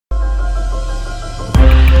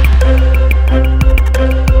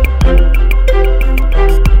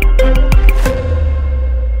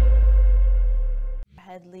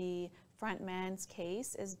Frontman'S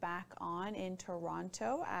case is back on in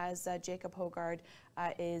Toronto as Jacob Hogard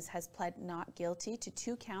has pled not guilty to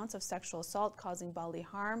 2 counts of sexual assault causing bodily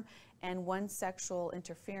harm and 1 sexual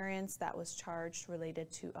interference that was charged related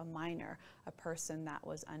to a minor, a person that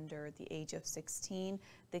was under the age of 16.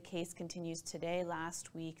 The case continues today.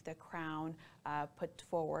 Last week, the Crown put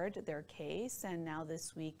forward their case, and now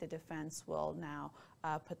this week, the defense will now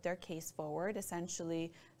put their case forward,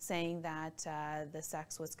 essentially saying that the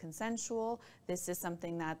sex was consensual. This is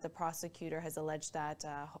something that the prosecutor has alleged that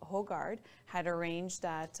Hogard had arranged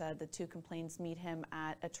that the 2 complainants meet him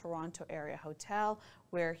at a Toronto area hotel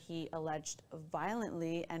where he alleged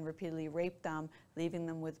violently and repeatedly raped them, leaving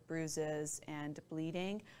them with bruises and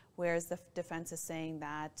bleeding, whereas the defense is saying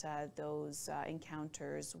that those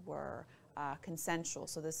encounters were consensual.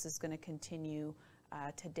 So this is going to continue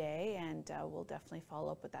today, and we'll definitely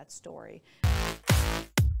follow up with that story.